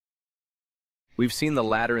We've seen the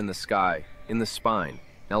ladder in the sky, in the spine.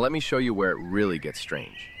 Now let me show you where it really gets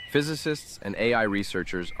strange. Physicists and AI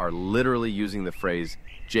researchers are literally using the phrase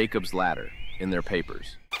Jacob's ladder in their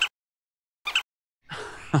papers.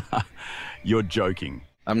 You're joking.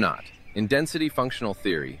 I'm not. In density functional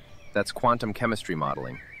theory, that's quantum chemistry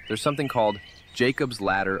modeling, there's something called Jacob's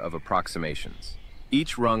ladder of approximations.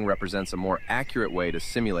 Each rung represents a more accurate way to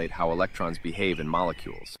simulate how electrons behave in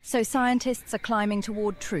molecules. So scientists are climbing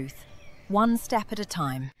toward truth, one step at a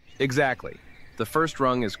time. Exactly. The first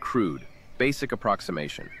rung is crude, basic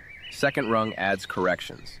approximation. Second rung adds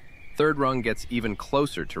corrections. Third rung gets even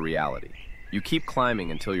closer to reality. You keep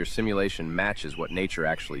climbing until your simulation matches what nature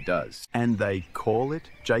actually does. And they call it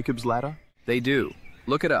Jacob's ladder? They do.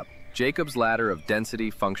 Look it up. Jacob's ladder of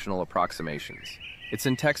density functional approximations. It's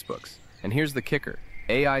in textbooks. And here's the kicker.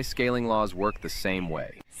 AI scaling laws work the same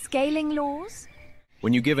way. Scaling laws?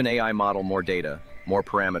 When you give an AI model more data, more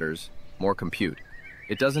parameters, more compute,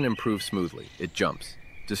 it doesn't improve smoothly, it jumps.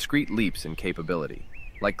 Discrete leaps in capability,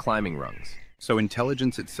 like climbing rungs. So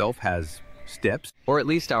intelligence itself has steps? Or at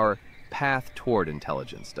least our path toward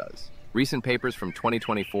intelligence does. Recent papers from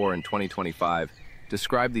 2024 and 2025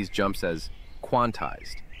 describe these jumps as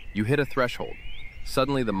quantized. You hit a threshold.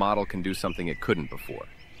 Suddenly the model can do something it couldn't before.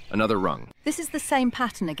 Another rung. This is the same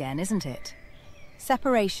pattern again, isn't it?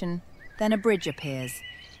 Separation, then a bridge appears,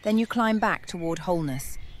 then you climb back toward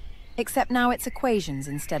wholeness. Except now it's equations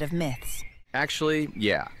instead of myths. Actually,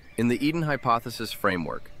 yeah. In the Eden hypothesis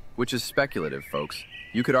framework, which is speculative, folks,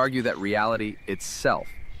 you could argue that reality itself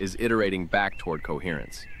is iterating back toward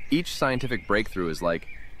coherence. Each scientific breakthrough is like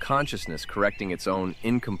consciousness correcting its own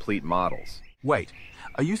incomplete models. Wait,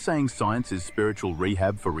 are you saying science is spiritual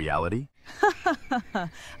rehab for reality?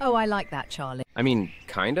 Oh, I like that, Charlie. I mean,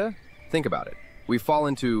 kinda? Think about it. We fall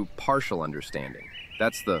into partial understanding.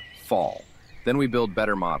 That's the fall. Then we build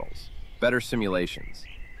better models, better simulations,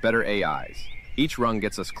 better AIs. Each rung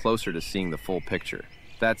gets us closer to seeing the full picture.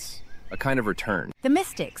 That's a kind of return. The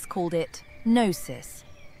mystics called it gnosis,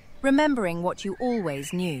 remembering what you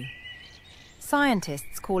always knew.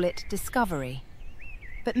 Scientists call it discovery.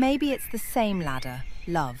 But maybe it's the same ladder,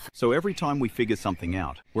 love. So every time we figure something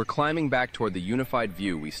out, We're climbing back toward the unified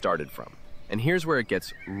view we started from. And here's where it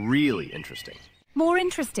gets really interesting. More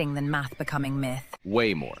interesting than math becoming myth.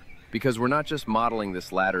 Way more. Because we're not just modeling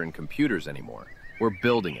this ladder in computers anymore. We're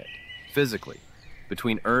building it, physically,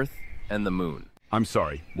 between Earth and the moon. I'm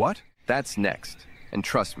sorry, what? That's next. And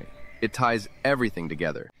trust me, it ties everything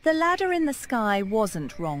together. The ladder in the sky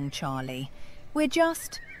wasn't wrong, Charlie. We're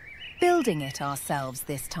just building it ourselves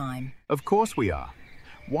this time. Of course we are.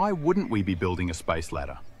 Why wouldn't we be building a space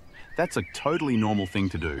ladder? That's a totally normal thing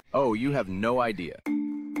to do. Oh, you have no idea.